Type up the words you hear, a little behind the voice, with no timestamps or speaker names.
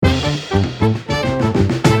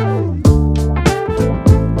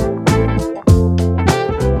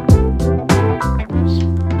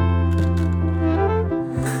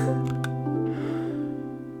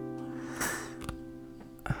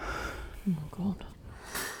God.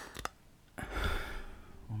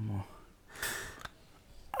 One more.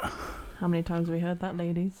 How many times have we heard that,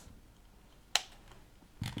 ladies?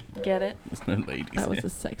 Get it? There's no ladies That was here. a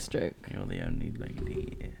sex joke. You're the only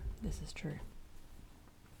lady here. This is true.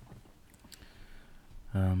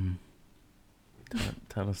 Tell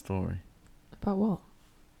a story. About what?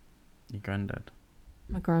 Your granddad.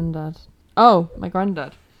 My granddad. Oh, my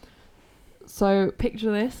granddad. So,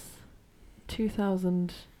 picture this.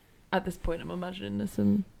 2000... At this point, I'm imagining there's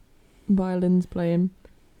some violins playing.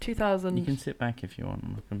 2000... You can sit back if you want,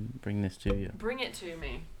 and I can bring this to you. Bring it to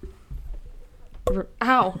me.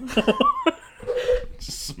 Ow!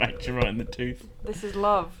 Just smacked you right in the tooth. This is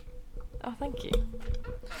love. Oh, thank you.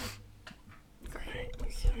 Great.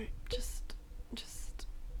 Just...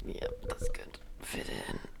 Yep, that's good. Fit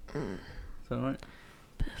in. Is that right?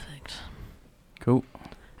 Perfect. Cool.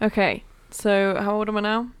 Okay, so how old am I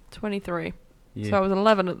now? 23. Yeah. So I was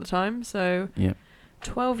 11 at the time, so... Yep.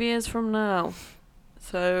 12 years from now.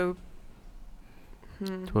 So...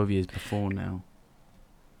 12 years before now.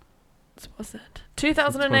 What's it? 12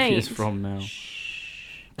 2008. years from now.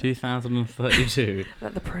 2032.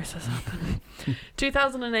 Let the process happen.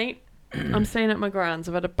 2008. I'm staying at my grand's.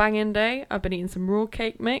 I've had a banging day. I've been eating some raw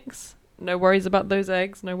cake mix. No worries about those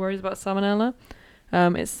eggs. No worries about salmonella.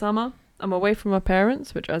 It's summer. I'm away from my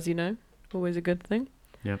parents, which, as you know, always a good thing.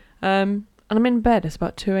 Yep. And I'm in bed. It's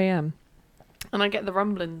about 2 a.m. And I get the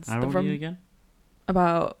rumblings. How old are you again?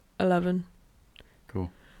 About 11.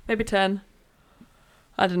 Cool. Maybe 10.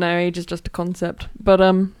 I don't know. Age is just a concept. But,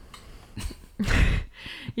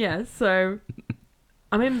 yeah, so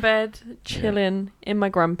I'm in bed, chilling in my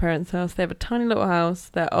grandparents' house. They have a tiny little house.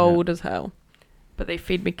 They're old as hell. But they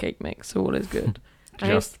feed me cake mix, so all is good.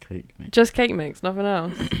 Just cake mix. Just cake mix, nothing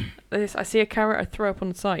else. I see a carrot, I throw up on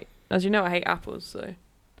the sight. As you know, I hate apples, so...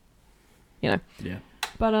 You know. Yeah.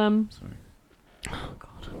 But, Sorry. Oh, God.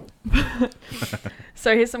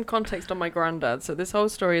 So here's some context on my granddad. So this whole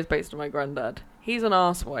story is based on my granddad. He's an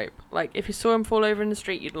arsewipe. Like, if you saw him fall over in the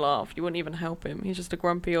street, you'd laugh. You wouldn't even help him. He's just a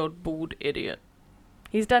grumpy old bald idiot.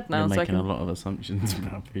 He's dead now, You're so making a lot of assumptions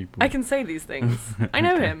about people. I can say these things. I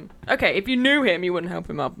know Okay. him. Okay, if you knew him, you wouldn't help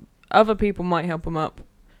him up. Other people might help him up.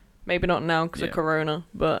 Maybe not now because of Corona,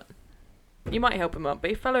 but you might help him up. But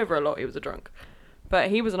he fell over a lot. He was a drunk. But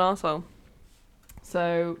he was an arsehole.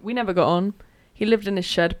 So we never got on. He lived in his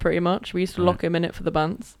shed pretty much. We used to lock him in it for the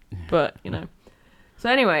bants. But, you know. So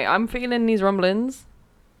anyway, I'm feeling these rumblings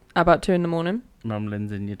about 2 a.m.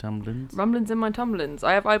 Rumblings in your tumblings. Rumblings in my tumblings.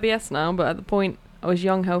 I have IBS now, but at the point I was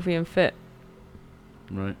young, healthy and fit.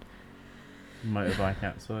 Right. Motorbike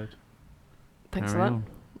outside. Thanks Carry for that. on.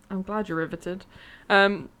 I'm glad you're riveted.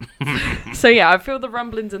 So yeah, I feel the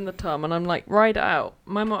rumblings in the tum and I'm like, ride it out.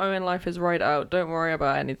 My motto in life is ride it out. Don't worry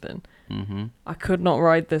about anything. Mm-hmm. I could not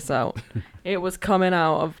ride this out. It was coming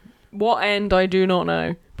out of what end I do not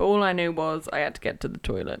know. But all I knew was I had to get to the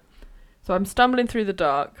toilet. So I'm stumbling through the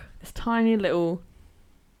dark. This tiny little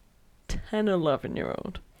 10,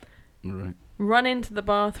 11-year-old. Right. Run into the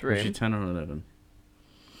bathroom. Was she 10 or 11?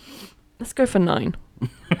 Let's go for 9.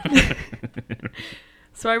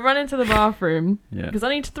 So I run into the bathroom because I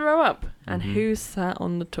need to throw up. And who sat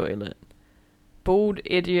on the toilet? Bald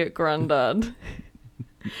idiot granddad.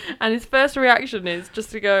 And his first reaction is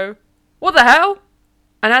just to go, "What the hell?"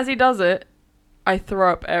 And as he does it, I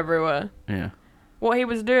throw up everywhere. Yeah. What he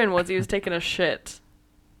was doing was he was taking a shit.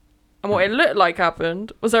 And what it looked like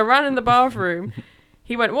happened was I ran in the bathroom.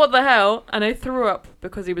 He went, "What the hell?" And I threw up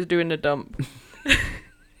because he was doing the dump.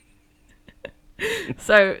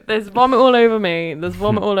 So there's vomit all over me. There's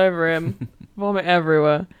vomit all over him. Vomit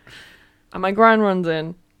everywhere. And my gran runs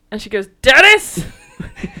in. And she goes, "Dennis!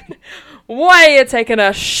 Why are you taking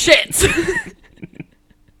a shit?"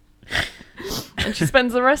 And she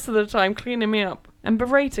spends the rest of the time cleaning me up and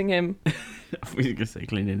berating him. I thought you were going to say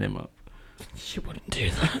cleaning him up. She wouldn't do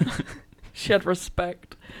that. She had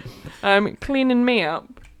respect. Cleaning me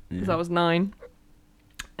up, because I was 9.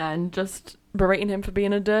 And just berating him for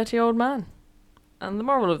being a dirty old man. And the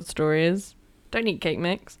moral of the story is, don't eat cake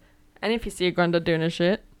mix. And if you see your granddad doing a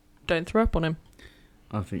shit, don't throw up on him.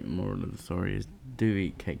 I think the moral of the story is do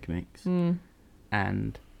eat cake mix. Mm.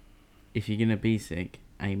 And if you're going to be sick,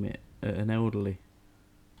 aim it at an elderly.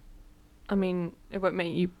 I mean, it won't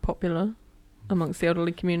make you popular amongst the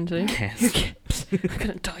elderly community. Yes. I'm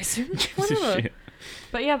going to die soon. Gives a Whatever. shit.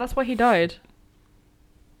 But yeah, that's why he died.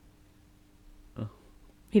 Oh.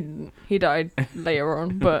 He died later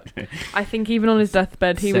on, but I think even on his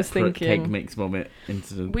deathbed he was Separate thinking... cake mix vomit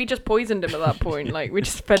incident. We just poisoned him at that point. Like, we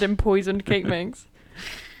just fed him poisoned cake mix.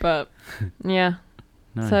 But, yeah.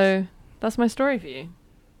 Nice. So, that's my story for you.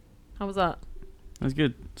 How was that? That's a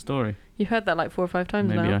good story. You've heard that like 4 or 5 times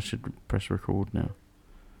Maybe now. I should press record now.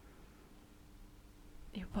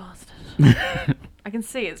 You bastard. I can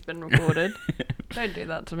see it's been recorded. Don't do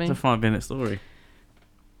that to me. It's a 5-minute story.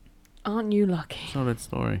 Aren't you lucky? Solid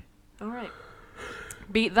story. Alright.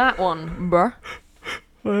 Beat that one, bruh.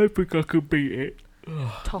 I think I could beat it.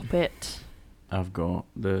 Top it. I've got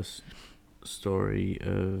this story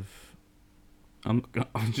of... I'm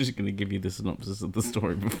just going to give you the synopsis of the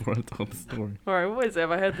story before I tell the story. Alright, what is it?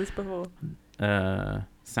 Have I heard this before?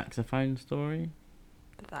 Saxophone story.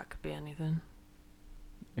 That could be anything.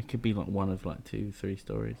 It could be like one of like 2-3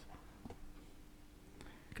 stories.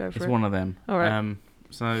 Go for It's it. one of them. Alright.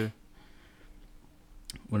 So,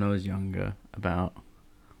 when I was younger, I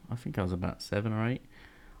think I was about 7 or 8,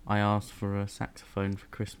 I asked for a saxophone for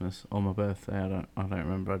Christmas on my birthday. I don't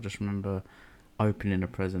remember. I just remember opening a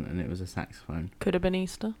present and it was a saxophone. Could have been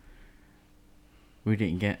Easter. We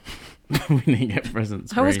didn't get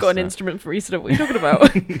presents. I always got an instrument for Easter. What are you talking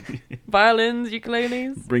about? Violins,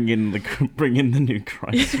 ukuleles. Bring in the new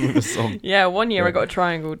Christ with a song. Yeah, one year I got a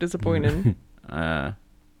triangle. Disappointing. I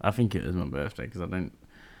think it was my birthday because I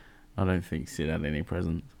don't think Sid had any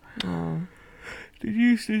presents. Oh. Did you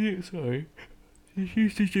used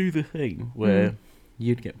to do the thing where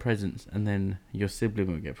you'd get presents and then your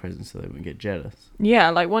sibling would get presents so they wouldn't get jealous?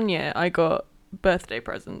 Yeah, like one year I got birthday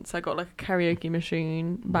presents. I got like a karaoke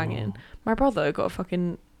machine, banging. My brother got a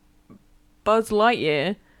fucking Buzz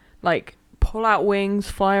Lightyear, like pull out wings,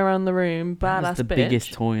 fly around the room, badass That's the bitch.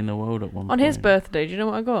 biggest toy in the world at one point. On his birthday, do you know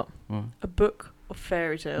what I got? What? A book of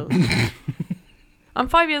fairy tales. I'm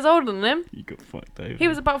 5 years older than him. You got fucked over. He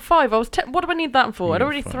was about 5. I was what do I need that for? You I'd got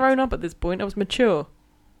already fucked. thrown up at this point. I was mature.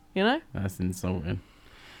 You know? That's insulting.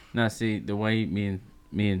 No, see, the way me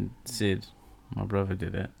and Sid, my brother,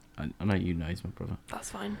 did it. I know you know he's my brother.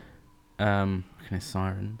 That's fine. There's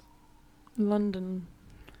sirens. London.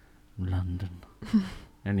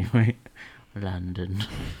 Anyway, London.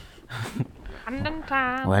 London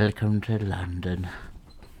town. Welcome to London.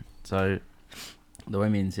 So, the way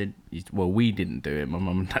me and Sid we didn't do it. My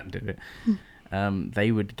mum and dad did it.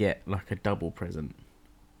 They would get like a double present.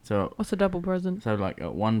 So What's a double present? So like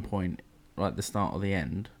at one point, like the start or the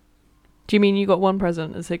end. Do you mean you got one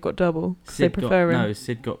present and Sid got double? 'Cause they prefer him. No,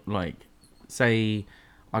 Sid got like, say,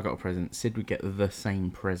 I got a present. Sid would get the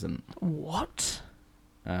same present. What?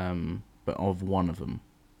 But of one of them.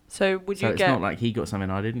 So would you it's get? not like he got something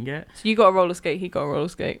I didn't get. So you got a roller skate, he got a roller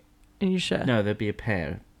skate, and you share. No, there'd be a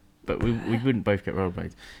pair, but we wouldn't both get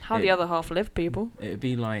rollerblades. How the other half live, people? It'd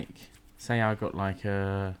be like, say I got like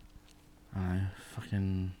a, I don't know,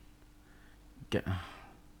 fucking get.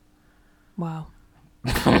 Wow.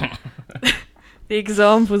 The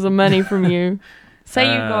examples are many from you.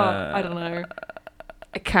 Say you got, I don't know,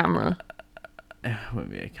 a camera. It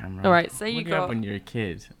wouldn't be a camera. All right, say What you do you have got when you're a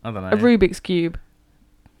kid. I don't know. a Rubik's Cube.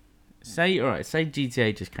 Say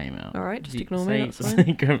GTA just came out. All right, just ignore me, that's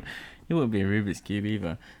fine. It wouldn't be a Rubik's Cube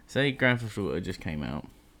either. Say Grand Theft Auto just came out.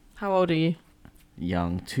 How old are you?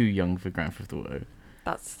 Young, too young for Grand Theft Auto.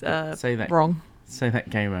 That's say that wrong. Say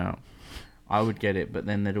that came out. I would get it, but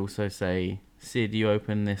then they'd also say, Sid, you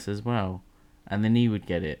open this as well. And then he would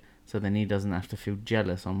get it, so then he doesn't have to feel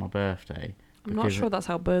jealous on my birthday. I'm not sure that's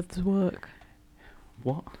how births work.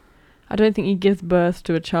 What? I don't think you give birth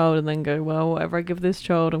to a child and then go, well, whatever I give this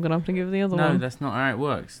child, I'm going to have to give the other one. No, that's not how it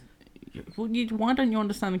works. Why don't you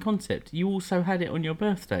understand the concept? You also had it on your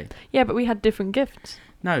birthday. Yeah, but we had different gifts.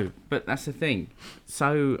 No, but that's the thing.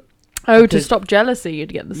 So... Oh, to stop jealousy,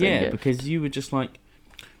 you'd get the same gift. Yeah, because you were just like,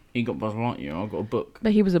 you got Buzz Lightyear, I got a book.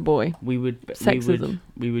 But he was a boy. Sexism.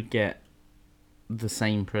 We would get the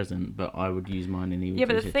same present, but I would use mine and he would use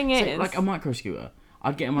but the it. thing is... like a micro scooter.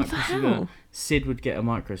 I'd get a micro scooter. Sid would get a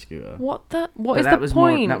micro scooter. What is the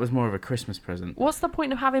point? That was more of a Christmas present. What's the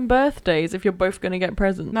point of having birthdays if you're both going to get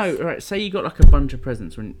presents? No, right, say you got like a bunch of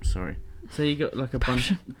presents when... Sorry. Say you got like a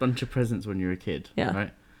bunch of presents when you were a kid. Yeah.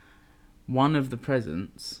 Right? One of the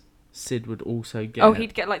presents, Sid would also get... Oh,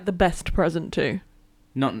 he'd get like the best present too.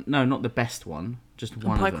 Not the best one, just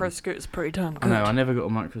one of them. Micro scooter's pretty damn good. I know, I never got a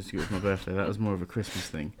micro scooter for my birthday. That was more of a Christmas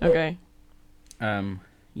thing. Okay. You know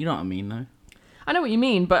what I mean, though? I know what you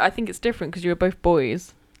mean, but I think it's different because you were both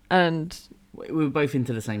boys, and... We were both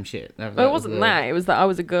into the same shit. It wasn't that. It was that I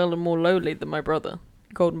was a girl and more lowly than my brother.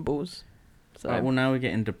 Golden balls. So. Right, well, now we're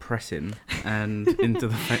getting depressing and into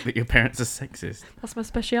the fact that your parents are sexist. That's my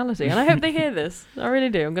speciality, and I hope they hear this. I really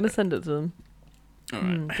do. I'm going to send it to them.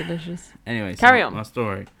 Alright. Delicious. Anyway, Carry on. My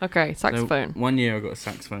story. Okay, saxophone. So, one year I got a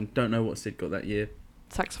saxophone. Don't know what Sid got that year.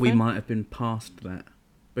 Saxophone? We might have been past that.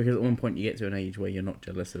 Because at one point you get to an age where you're not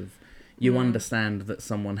jealous of... You understand that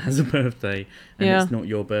someone has a birthday and it's not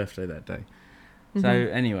your birthday that day. So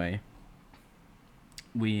Mhm. anyway,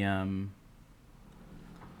 we do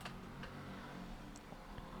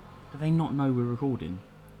they not know we're recording?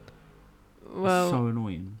 Well, That's so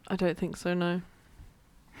annoying. I don't think so. No. Anyway,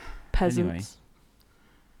 Peasants.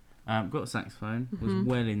 got a saxophone. Was Mhm.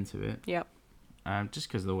 well into it. Yep. Just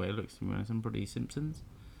because of the way it looks, to be honest. I'm pretty Simpsons.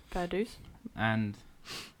 Fair dues. And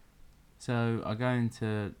so I go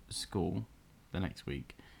into school the next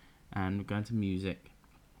week, and we're going to music.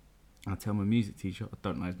 I tell my music teacher, I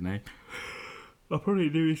don't know his name. I probably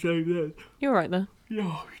do his name then. You're right there.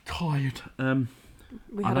 Yeah, I'm tired.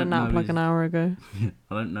 We I had a don't nap know like his- an hour ago.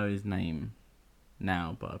 I don't know his name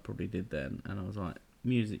now, but I probably did then. And I was like,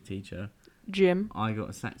 music teacher, Jim. I got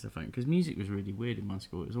a saxophone. Because music was really weird in my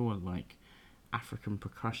school. It was all like African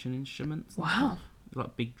percussion instruments. And Wow. stuff.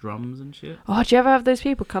 Like big drums and shit. Oh, do you ever have those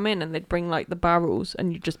people come in and they'd bring like the barrels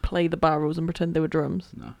and you just play the barrels and pretend they were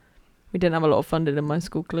drums? No. We didn't have a lot of funding in my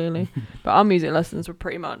school, clearly. But our music lessons were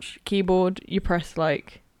pretty much keyboard, you press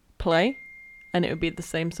like play, and it would be the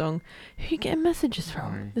same song. Who are you getting messages from?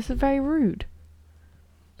 Sorry. This is very rude.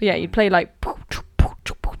 But yeah, you'd play like,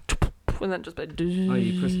 and then just like, Oh,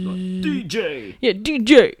 you press like DJ. yeah,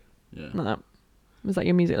 DJ. Yeah. Like that. Was that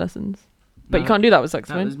your music lessons? But No, you can't do that with That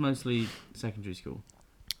saxophone. was mostly secondary school.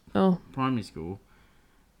 Oh. Primary school.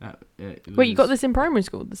 It Wait, you got was- this in primary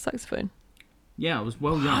school, the saxophone? Yeah, I was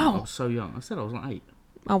well young. Wow. I was so young. I said I was like 8.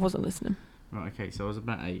 I wasn't listening. Right, okay, so I was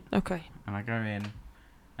about 8. Okay. And I go in,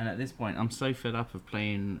 and at this point, I'm so fed up of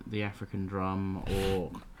playing the African drum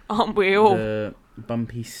or Aren't we all? the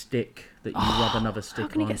bumpy stick that you rub another stick How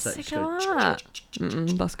can you on. get so it sick just of goes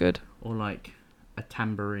that? That's good. or like a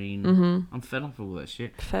tambourine. Mm-hmm. I'm fed up of all that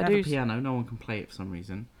shit. Fair I have a dues. piano, no one can play it for some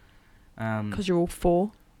reason. Because you're all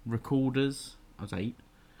 4. Recorders, I was 8.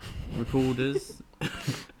 Recorders.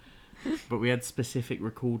 But we had specific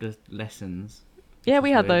recorder lessons. Yeah, we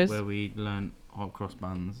had where, those. Where we learnt hot cross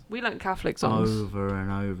buns We learnt Catholic songs. over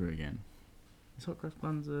and over again. Is hot cross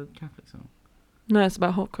buns a Catholic song? No, it's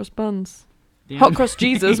about hot cross buns. The Hot only- cross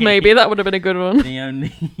Jesus, maybe. That would have been a good one. The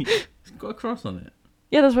only... It's got a cross on it.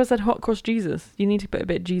 Yeah, that's why I said hot cross Jesus. You need to put a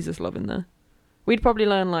bit of Jesus love in there. We'd probably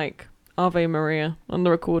learn, like, Ave Maria on the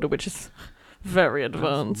recorder, which is very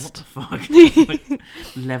advanced. What the fuck? Like,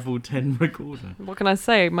 level 10 recorder. What can I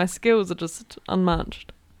say? My skills are just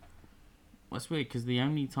unmatched. That's weird, because the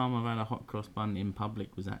only time I've had a hot cross bun in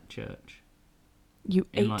public was at church. You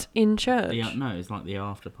In, ate like, in church? No, it's like the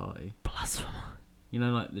after party. Blasphemy. You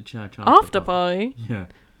know, like the church After party? Yeah.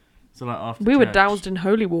 So, like, after We were church- doused in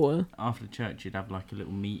holy water. After church, you'd have, like, a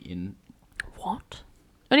little meeting. What?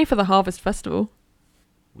 Only for the harvest festival.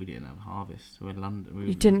 We didn't have harvest. We were in London.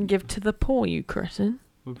 You didn't give to the poor, you cretin.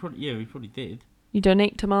 We probably did. You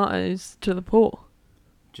donate tomatoes to the poor.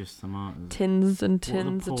 Just tomatoes. Tins and What are the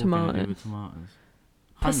tins poor of gonna do tomatoes. with tomatoes?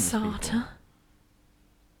 Homeless people. Passata.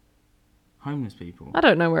 Homeless people. I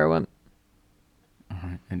don't know where I went.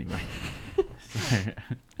 Alright, anyway. So,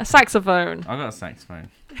 A saxophone. I got a saxophone.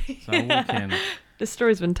 So I walk in. This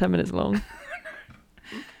story's been 10 minutes long.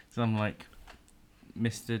 So I'm like,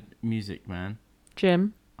 Mr. Music Man.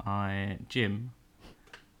 Jim. Jim.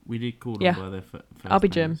 We did call them Yeah. by their first I'll be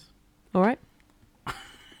Jim. names. All right.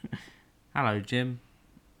 Hello, Jim.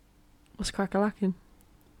 What's crack-a-lacking?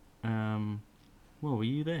 Well, were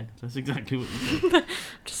you there? That's exactly what you said.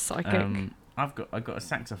 Just psychic. I got a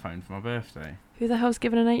saxophone for my birthday. Who the hell's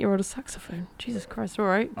giving an 8-year-old a saxophone? Jesus Christ, all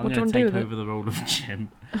right. I'm What do you going want to to do take with over the role of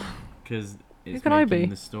Jim because it's can I making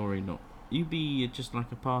be? the story not. You be just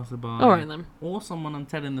like a passerby. it? All right, then. Or someone I'm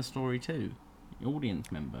telling the story to,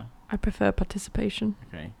 audience member. I prefer participation.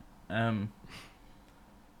 Okay.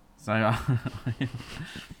 So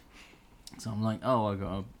so I'm like, oh, I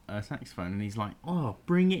got a saxophone, and he's like, oh,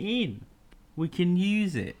 bring it in. We can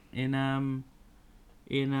use it in our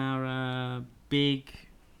big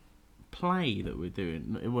play that we're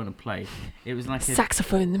doing. It wasn't a play. It was like a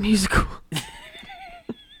Saxophone the musical.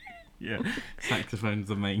 yeah. Saxophone's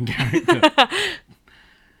the main character.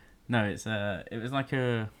 No, it was like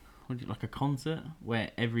a concert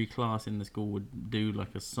where every class in the school would do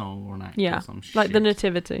like a song or an act Yeah, or some shit. like the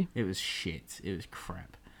nativity. It was shit. It was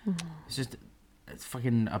crap. It's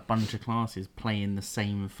fucking a bunch of classes playing the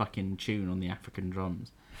same fucking tune on the African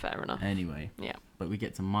drums. Fair enough. Anyway. Yeah. But we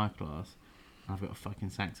get to my class, and I've got a fucking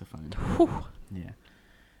saxophone. Whew. Yeah.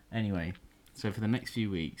 Anyway, so for the next few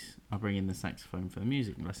weeks, I bring in the saxophone for the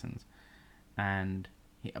music lessons, and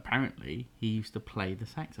apparently he used to play the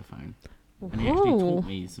saxophone, and he actually taught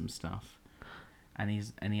me some stuff, and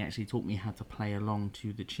he actually taught me how to play along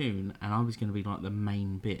to the tune, and I was going to be like the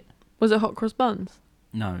main bit. Was it hot cross buns?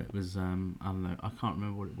 No, it was I don't know, I can't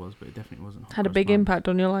remember what it was, but it definitely wasn't. Hot Had a Cross big Buns. impact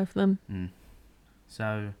on your life then.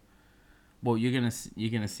 So Well, you're gonna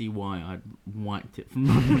see why I wiped it from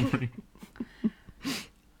my memory.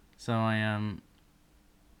 So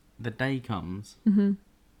the day comes,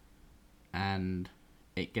 and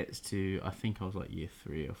it gets to, I think I was like year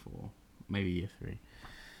 3 or 4, maybe year 3.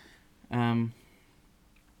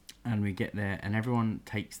 And we get there, and everyone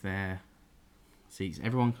takes their seats.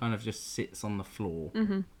 Everyone kind of just sits on the floor,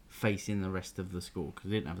 facing the rest of the school,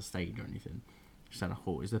 because they didn't have a stage or anything. Just had a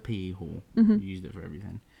hall. It's a PE hall. We used it for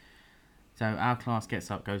everything. So our class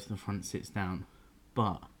gets up, goes to the front, sits down,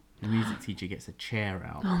 but the music teacher gets a chair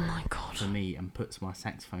out for me and puts my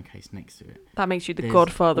saxophone case next to it. That makes you the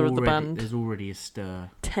godfather of the band. There's already a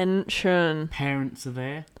stir. Tension. Parents are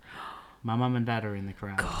there. My mum and dad are in the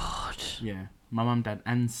crowd. God. Yeah. My mum, dad,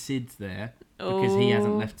 and Sid's there because he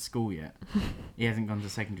hasn't left school yet. He hasn't gone to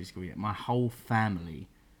secondary school yet. My whole family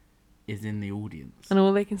is in the audience. And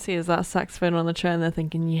all they can see is that saxophone on the chair, and they're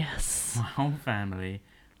thinking, yes. My whole family,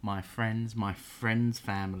 my friends'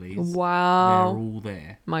 families. Wow. They're all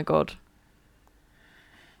there. My God.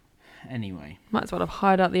 Anyway. Might as well have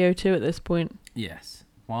hired out the O2 at this point. Yes.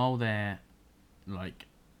 While they're, like,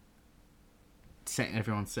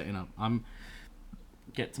 everyone's setting up,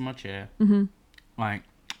 get to my chair, like,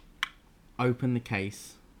 open the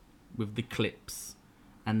case with the clips,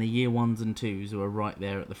 and the year 1s and 2s who are right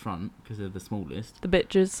there at the front, because they're the smallest. The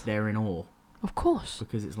bitches. They're in awe. Of course.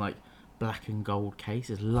 Because it's like black and gold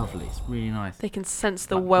case. It's lovely. It's really nice. They can sense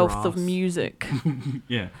the like wealth brass. of music.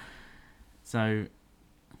 Yeah. So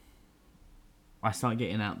I start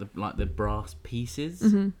getting out the brass pieces,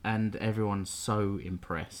 and everyone's so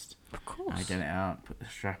impressed. Of course. I get it out, put the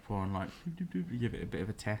strap on, like give it a bit of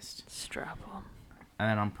a test. Strap on. And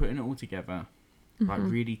then I'm putting it all together, like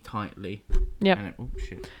really tightly. Yep. And oh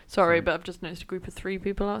shit. Sorry, but I've just noticed a group of 3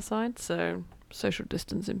 people outside, so social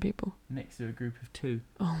distancing people. Next to a group of 2.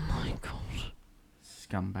 Oh my God.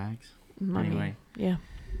 Scumbags. Money. Anyway. Yeah.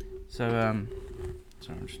 So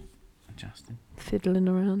sorry, I'm just adjusting. Fiddling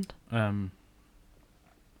around.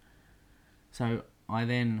 So I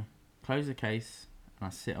then close the case and I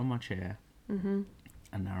sit on my chair, and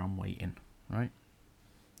now I'm waiting, right?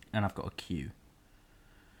 And I've got a cue.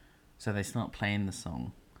 So they start playing the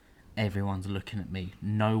song. Everyone's looking at me.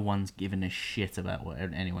 No one's giving a shit about what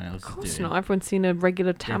anyone else is doing. Of course not. Everyone's seen a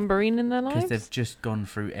regular tambourine in their lives. Because they've just gone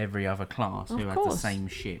through every other class who had the same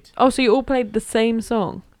shit. Oh, so you all played the same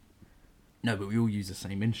song? No, but we all use the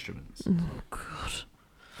same instruments. Oh, God.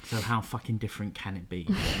 So how fucking different can it be?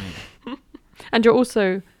 You know what I mean? And you're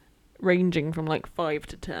also ranging from like 5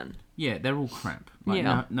 to 10. Yeah, they're all crap. Like,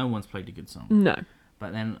 yeah. No one's played a good song. No.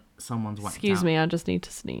 But then someone's whacked Excuse out. me, I just need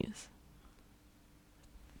to sneeze.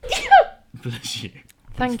 Bless you.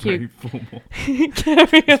 Thank That's you. Very formal.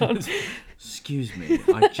 Carry on. Excuse me,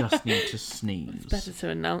 I just need to sneeze. It's better to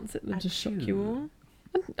announce it than to shock you all.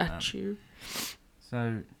 Achoo.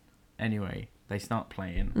 So, anyway, they start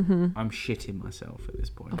playing. I'm shitting myself at this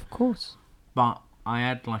point. Of course. But I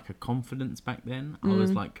had like a confidence back then. I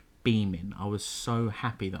was like beaming. I was so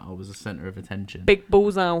happy that I was the centre of attention. Big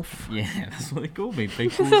balls Alf. Yeah, that's what they called me.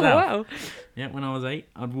 Big balls out. Wow. Yeah, when I was 8,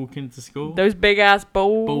 I'd walk into school. Those big ass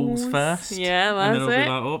balls. Balls first. Yeah, that's and then I'd it. be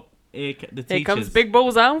like, oh, the teachers. Here comes big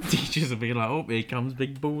balls Alf. Teachers would be like, oh, here comes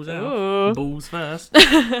big balls out. Ooh. Balls first.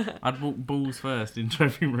 I'd walk balls first into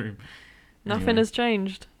every room. Nothing Anyway. has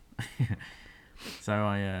changed.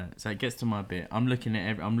 So so it gets to my bit. I'm looking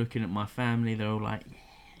at my family. They're all like,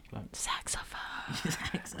 yeah, like Saxophone.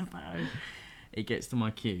 saxophone. It gets to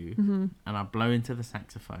my cue, and I blow into the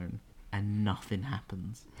saxophone, and nothing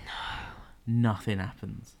happens. Nothing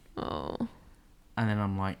happens. Oh. And then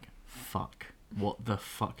I'm like, fuck. What the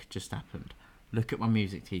fuck just happened? Look at my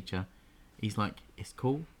music teacher. He's like, it's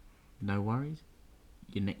cool. No worries.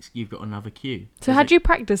 You've got another cue. So had you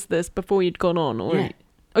practiced this before you'd gone on? Or Yeah.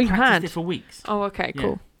 Oh, you Practiced had? it for weeks. Oh, okay, Yeah.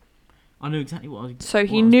 cool. I knew exactly what I was So what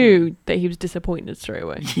he I was knew doing. that he was disappointed straight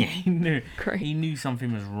away. Yeah, he knew. Great. He knew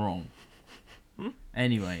something was wrong.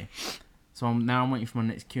 Anyway, so I'm waiting for my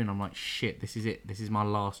next cue, and I'm like, shit, this is it. This is my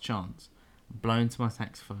last chance. Blow into my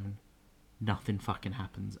saxophone. Nothing fucking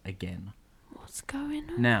happens again. What's going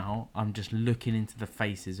on? Now, I'm just looking into the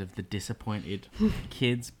faces of the disappointed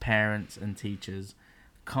kids, parents, and teachers.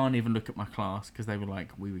 Can't even look at my class because they were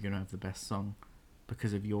like, we were going to have the best song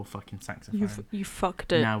because of your fucking saxophone. You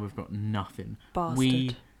fucked it. Now we've got nothing.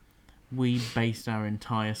 Bastard. We based our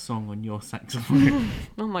entire song on your saxophone.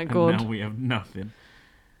 Oh my and God. now we have nothing.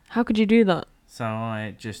 How could you do that? So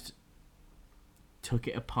I just took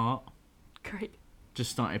it apart. Great.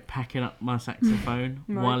 Just started packing up my saxophone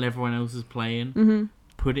Right. while everyone else was playing. Mm-hmm.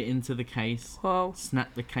 Put it into the case. Wow.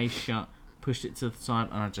 Snapped the case shut. Pushed it to the side,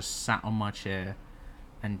 and I just sat on my chair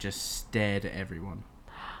and just stared at everyone.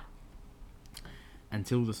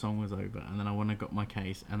 until the song was over, and then I went and got my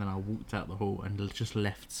case, and then I walked out the hall and just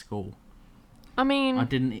left school. I mean, I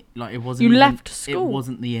didn't like it. Wasn't you even, left school. It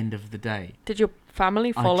wasn't the end of the day. Did your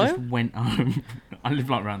family follow? I just went home. I live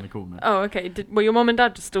like around the corner. Oh, okay. Were your mum and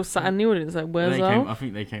dad just still sat in the audience? Like, where's Alf? I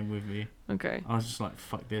think they came with me. Okay. I was just like,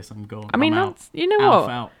 fuck this, I'm gone. I mean, I'm that's you know out. what?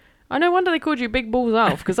 Out. I no wonder they called you Big Balls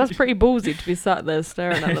Alf, because that's pretty ballsy to be sat there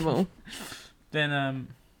staring at them all. Then,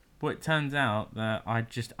 well, it turns out that I'd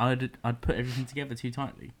put everything together too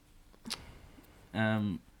tightly.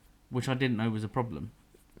 Which I didn't know was a problem.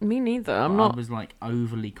 Me neither. I was like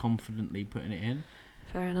overly confidently putting it in.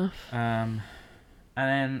 Fair enough. And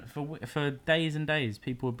then for days and days,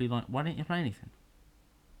 people would be like, "Why didn't you play anything?"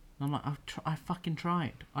 And I'm like, I fucking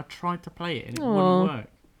tried. I tried to play it and it wouldn't work.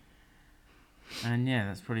 And yeah,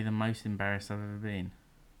 that's probably the most embarrassed I've ever been.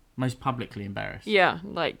 Most publicly embarrassed. Yeah,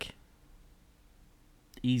 like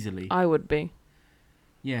easily. I would be.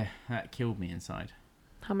 Yeah, that killed me inside.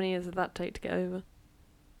 How many years did that take to get over?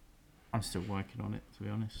 I'm still working on it, to be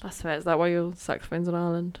honest. That's fair. Is that why your saxophone's in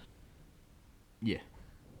Ireland? Yeah.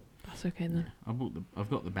 That's okay then. Yeah. I've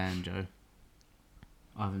got the banjo.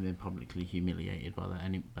 I haven't been publicly humiliated by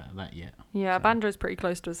that yet. Yeah, so. banjo's pretty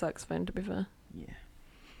close to a saxophone, to be fair. Yeah.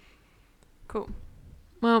 Cool.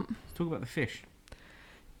 Well, let's talk about the fish.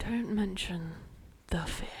 Don't mention the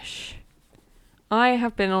fish. I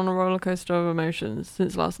have been on a roller coaster of emotions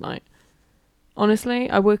since last night. Honestly,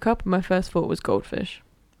 I woke up and my first thought was goldfish,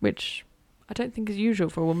 which I don't think is usual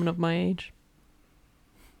for a woman of my age.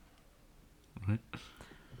 Right.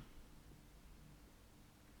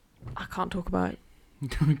 I can't talk about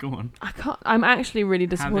it. Go on. I can't. I'm actually really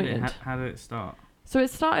disappointed. How did it start? So it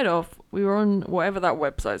started off, we were on whatever that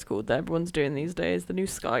website's called that everyone's doing these days, the new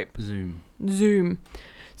Skype. Zoom.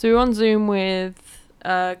 So we were on Zoom with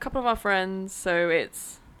a couple of our friends. So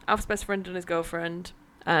it's Alf's best friend and his girlfriend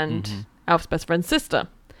and Alf's best friend's sister.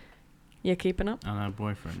 You're keeping up? And her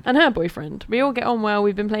boyfriend. And her boyfriend. We all get on well.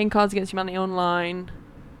 We've been playing Cards Against Humanity online.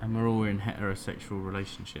 And we're all in heterosexual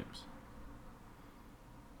relationships.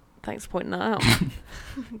 Thanks for pointing that out.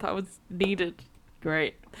 That was needed.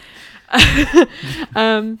 Great.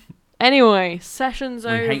 Anyway, session's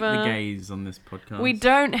over. We hate the gays on this podcast. We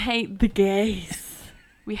don't hate the gays.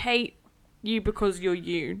 We hate you because you're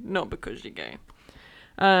you, not because you're gay.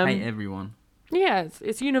 Hate everyone. Yeah,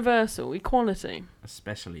 it's universal equality.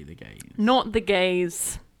 Especially the gays. Not the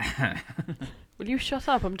gays. Will you shut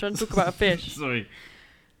up? I'm trying to talk about a fish. Sorry.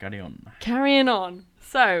 Carrying on.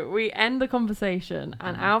 So we end the conversation,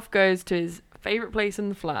 and Alf goes to his favourite place in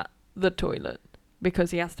the flat, the toilet,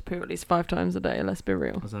 because he has to poo at least 5 times a day. Let's be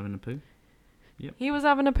real. I was having a poo. Yep. He was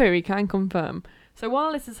having a poo. He can confirm. So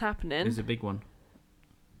while this is happening, it was a big one,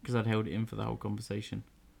 because I'd held it in for the whole conversation.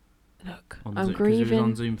 Look, I'm grieving. Because it was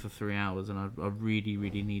on Zoom for 3 hours, and I really,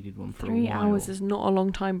 really needed one for a while. 3 hours is not a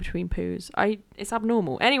long time between poos. It's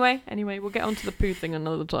abnormal. Anyway, we'll get onto the poo thing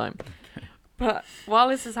another time. Okay. But while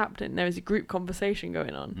this is happening, there is a group conversation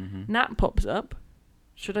going on. Nat pops up.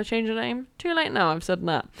 Should I change her name? Too late now, I've said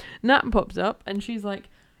Nat. Nat pops up, and she's like,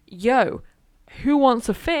 yo, who wants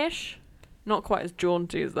a fish? Not quite as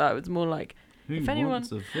jaunty as that. It's more like, who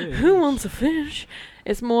wants a fish? Who wants a fish?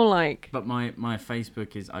 It's more like... But my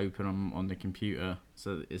Facebook is open on the computer,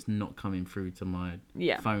 so it's not coming through to my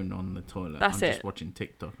phone on the toilet. I'm just watching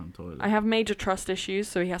TikTok on toilet. I have major trust issues,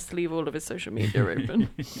 so he has to leave all of his social media open.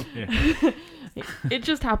 It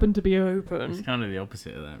just happened to be open. It's kind of the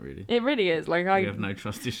opposite of that, really. It really is. Like you have no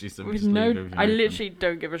trust issues, so just leave everything I open. literally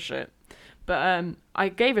don't give a shit. But I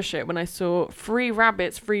gave a shit when I saw 3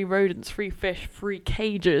 rabbits, 3 rodents, 3 fish, 3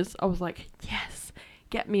 cages. I was like, yes,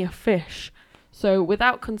 get me a fish. So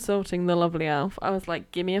without consulting the lovely Alf, I was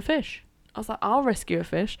like, give me a fish. I was like, I'll rescue a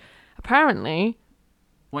fish. Apparently...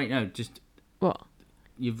 Wait, no, just... What?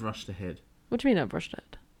 You've rushed ahead. What do you mean I've rushed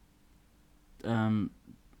ahead?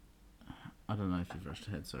 I don't know if you've rushed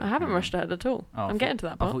ahead, sorry. I haven't rushed ahead at all. I'm getting to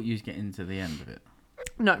that part. I thought you was getting to the end of it.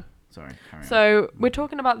 No. Sorry, carry on. So, we're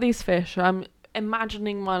talking about these fish. I'm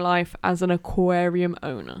imagining my life as an aquarium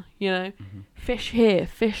owner, you know? Fish here,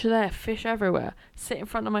 fish there, fish everywhere. Sit in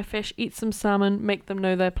front of my fish, eat some salmon, make them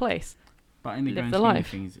know their place. But in the grand scheme of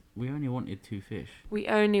things, we only wanted 2 fish. We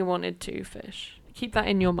only wanted 2 fish. Keep that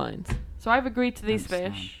in your minds. So I've agreed to these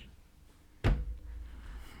fish.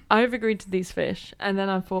 I've agreed to these fish, and then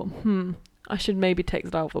I thought, I should maybe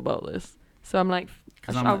text Alf about this. So I'm like,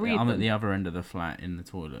 because I'm at the other end of the flat in the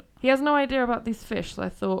toilet. He has no idea about these fish, so I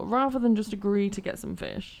thought, rather than just agree to get some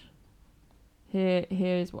fish,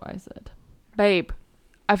 here's what I said. Babe,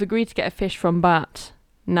 I've agreed to get a fish from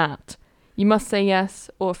Nat. You must say yes,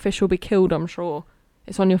 or a fish will be killed, I'm sure.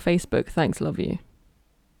 It's on your Facebook. Thanks, love you.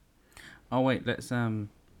 Oh, wait, let's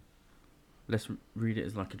Let's read it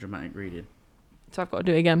as like a dramatic reading. So I've got to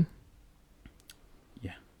do it again.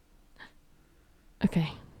 Yeah.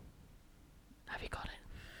 Okay. Have you got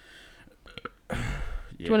it? Yeah.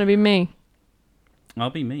 Do you want to be me? I'll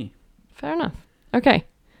be me. Fair enough. Okay.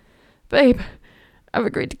 Babe, I've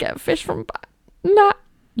agreed to get a fish from Nah.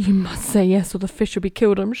 You must say yes or the fish will be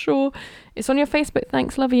killed, I'm sure. It's on your Facebook,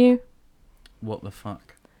 thanks, love you. What the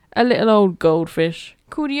fuck? A little old goldfish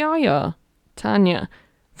called Yaya. Tanya.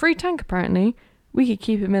 Free tank, apparently. We could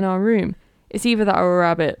keep him in our room. It's either that or a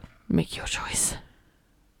rabbit. Make your choice.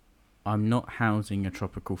 I'm not housing a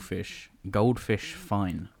tropical fish. Goldfish,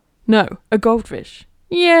 fine. No, a goldfish.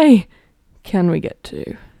 Yay! Can we get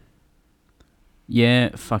two?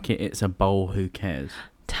 Yeah, fuck it, it's a bowl, who cares?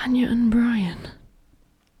 Tanya and Brian.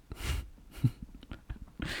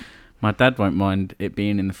 My dad won't mind it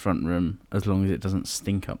being in the front room as long as it doesn't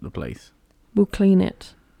stink up the place. We'll clean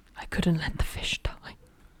it. I couldn't let the fish die.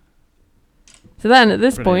 So then, at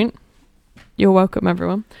this Brilliant. point, you're welcome,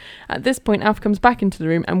 everyone. At this point, Alf comes back into the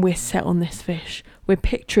room and we're set on this fish. We're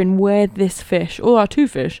picturing where this fish, or our two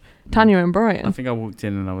fish, Tanya and Brian. I think I walked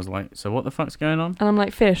in and I was like, so what the fuck's going on? And I'm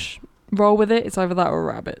like, fish, roll with it. It's either that or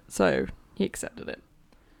a rabbit. So he accepted it.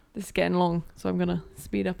 This is getting long, so I'm going to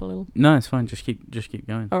speed up a little. No, it's fine. Just keep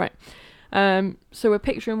going. All right. So we're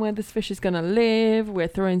picturing where this fish is going to live. We're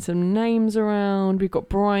throwing some names around. We've got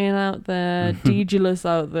Brian out there, Daedalus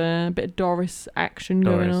out there, a bit of Doris action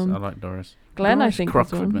going Doris, on. I like Doris. Glenn, Doris I think,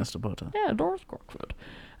 Crockford, is one. Mr. Potter. Yeah, Doris Crockford.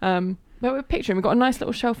 But we're picturing, we've got a nice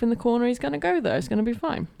little shelf in the corner. He's going to go there. It's going to be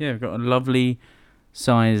fine. Yeah, we've got a lovely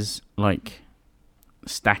size, like,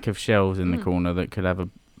 stack of shelves in the corner that could have a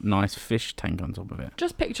nice fish tank on top of it.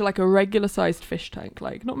 Just picture like a regular sized fish tank,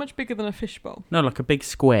 like not much bigger than a fish bowl. No, like a big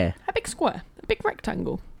square. A big square, a big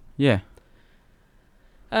rectangle. Yeah.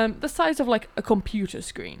 The size of like a computer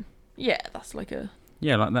screen. Yeah, that's like a...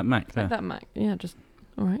 Yeah, like that Mac there. Like that Mac. Yeah, just...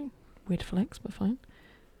 Alright. Weird flex, but fine.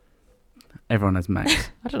 Everyone has Macs.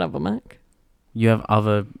 I don't have a Mac. You have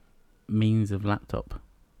other means of laptop.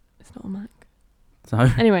 It's not a Mac. So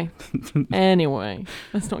Anyway.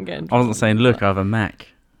 Let's not get into I wasn't saying, look, I have a Mac.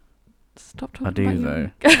 Stop talking I do,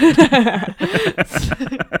 about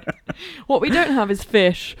though. What we don't have is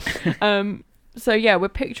fish. So yeah, we're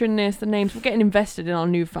picturing this, the names. We're getting invested in our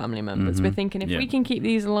new family members. Mhm. We're thinking if we can keep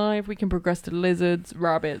these alive, we can progress to lizards,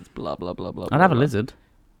 rabbits, blah, blah, blah, blah. I'd have a blah. lizard.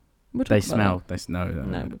 We'll talk They about smell. them. They smell.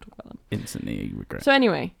 No, we'll talk about them. Instantly regret. So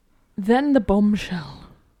anyway, then the bombshell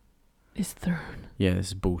is thrown. Yeah, this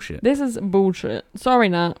is bullshit. This is bullshit. Sorry,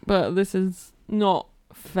 Nat, but this is not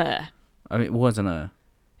fair. I mean, it wasn't a...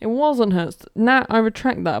 It wasn't her. Nat, I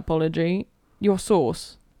retract that apology. Your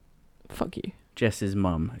source. Fuck you. Jess's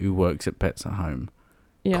mum, who works at Pets at Home.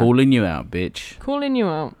 Yeah. Calling you out, bitch. Calling you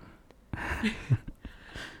out.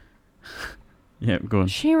 Yeah, go on.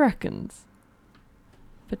 She reckons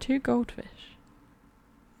for two goldfish.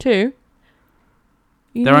 Two?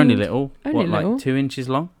 They're only little. Only little. Like 2 inches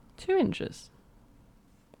long? 2 inches.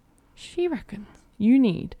 She reckons you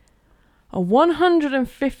need a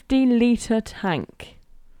 150 litre tank.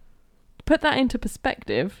 To put that into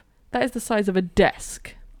perspective, that is the size of a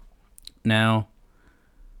desk. Now,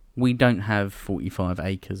 we don't have 45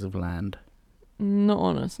 acres of land. Not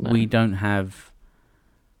on us, no. We don't have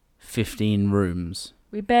 15 rooms.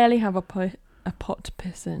 We barely have a pot to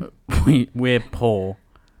piss in. We're poor.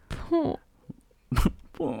 Poor.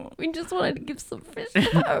 Poor. We just wanted to give some fish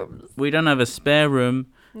homes. We don't have a spare room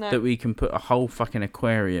No. that we can put a whole fucking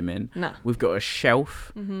aquarium in. Nah. We've got a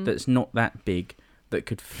shelf that's not that big that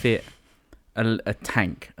could fit a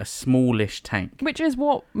tank, a smallish tank. Which is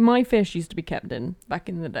what my fish used to be kept in back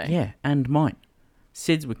in the day. Yeah, and mine.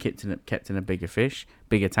 Sid's were kept in a bigger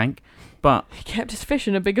tank, but He kept his fish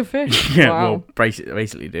in a bigger fish. yeah, Wow. well,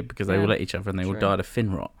 basically did because they all ate each other and they all True. died of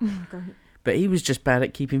fin rot. Great. But he was just bad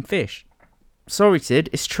at keeping fish. Sorry, Sid,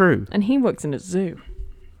 it's true. And he works in a zoo.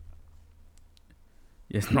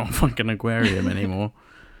 It's not a fucking aquarium anymore.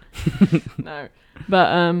 No.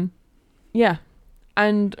 But, yeah.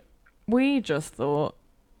 And we just thought,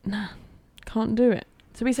 nah, can't do it.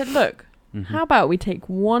 So we said, look, how about we take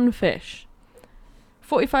one fish,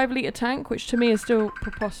 45 litre tank, which to me is still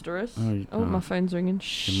preposterous. Oh, my phone's ringing.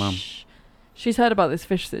 Shh. Your mum. She's heard about this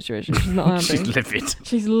fish situation. She's not happy. She's livid.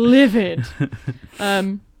 She's livid.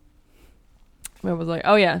 Where was I?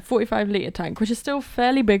 Oh yeah, 45 litre tank, which is still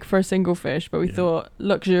fairly big for a single fish, but we thought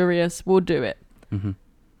luxurious, we'll do it. Mm-hmm.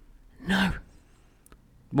 No.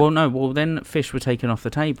 Well, then fish were taken off the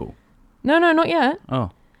table. No, not yet. Oh.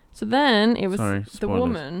 So then it was Sorry, the spoilers.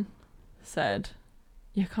 woman said,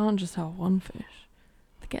 you can't just have one fish.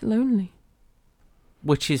 They get lonely.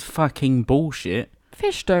 Which is fucking bullshit.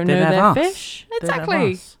 Fish don't They'd know have they're us. fish. They'd have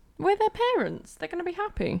Exactly. us. We're their parents. They're going to be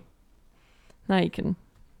happy. Now you can...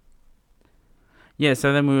 Yeah,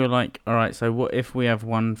 so then we were like, all right, so what if we have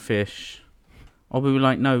one fish? Or we were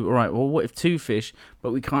like, no, all right, well, what if 2 fish,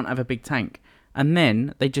 but we can't have a big tank? And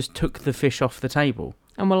then they just took the fish off the table.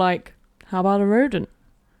 And we're like, how about a rodent?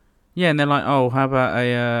 Yeah, and they're like, oh, how about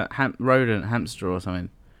a rodent, hamster or something?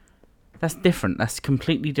 That's different. That's a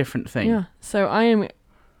completely different thing. Yeah, so I am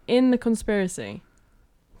in the conspiracy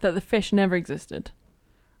that the fish never existed.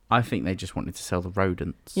 I think they just wanted to sell the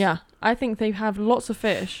rodents. Yeah, I think they have lots of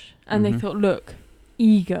fish, and they thought, look,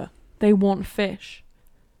 eager, they want fish.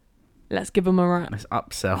 Let's give them a rat. Let's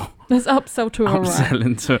upsell. Let's upsell to a rat. Upsell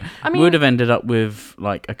into. I mean, we would have ended up with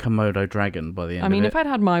like a Komodo dragon by the end. I mean, of it. if I'd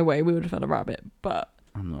had my way, we would have had a rabbit. But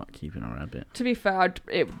I'm not keeping a rabbit. to be fair,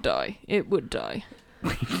 it would die. It would die.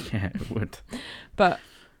 Yeah, it would. But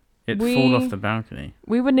It'd fall off the balcony.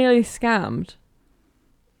 We were nearly scammed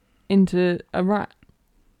into a rat.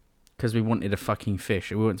 Because we wanted a fucking fish.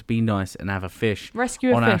 We wanted to be nice and have a fish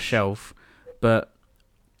Rescue a on fish. our shelf, but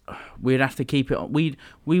we'd have to keep it. We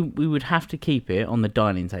would have to keep it on the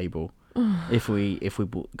dining table if we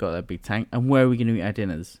got that big tank. And where are we going to eat our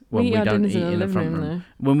dinners when we don't eat in the front room?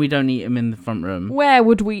 When we don't eat them in the front room, where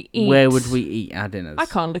would we eat? Where would we eat our dinners? I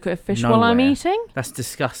can't look at a fish while I'm eating. That's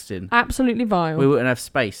disgusting. Absolutely vile. We wouldn't have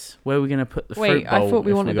space. Where are we going to put the fruit bowl? I thought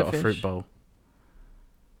we if wanted we got a a fruit fish. bowl.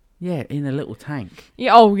 Yeah, in a little tank.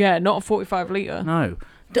 Yeah. Oh, yeah. Not a 45 litre. No.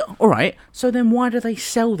 All right. So then, why do they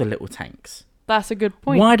sell the little tanks? That's a good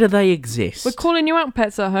point. Why do they exist? We're calling you out,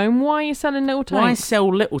 Pets at Home. Why are you selling little tanks? Why sell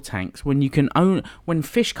little tanks when you can when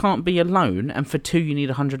fish can't be alone, and for 2 you need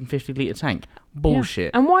a 150 litre tank?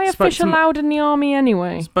 Bullshit. Yeah. And why are fish allowed in the army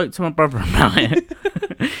anyway? Spoke to my brother about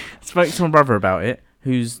it.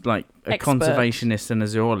 Who's like a Expert. Conservationist and a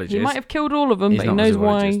zoologist. He might have killed all of them, but he knows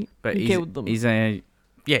why he killed them.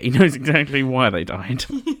 He knows exactly why they died.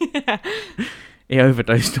 Yeah. He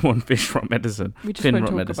overdosed on fish rot medicine. We just won't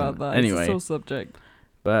talk about that. Anyway, it's a sore subject.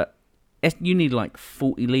 But you need like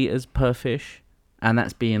 40 litres per fish, and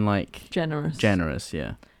that's being like... Generous,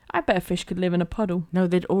 yeah. I bet a fish could live in a puddle. No,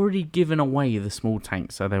 they'd already given away the small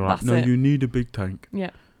tank, so they were like, you need a big tank. Yeah.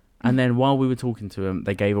 And then while we were talking to them,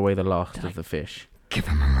 they gave away the last of the fish. Give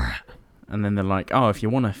them a rat. And then they're like, oh, if you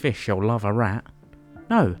want a fish, you'll love a rat.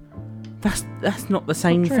 No, that's not the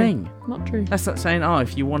same thing. Not true. That's like saying, oh,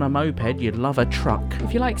 if you want a moped, you'd love a truck.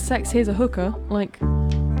 If you like sex, here's a hooker. Like...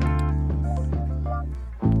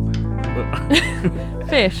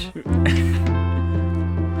 fish.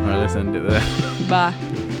 Alright, let's end it there. Bye.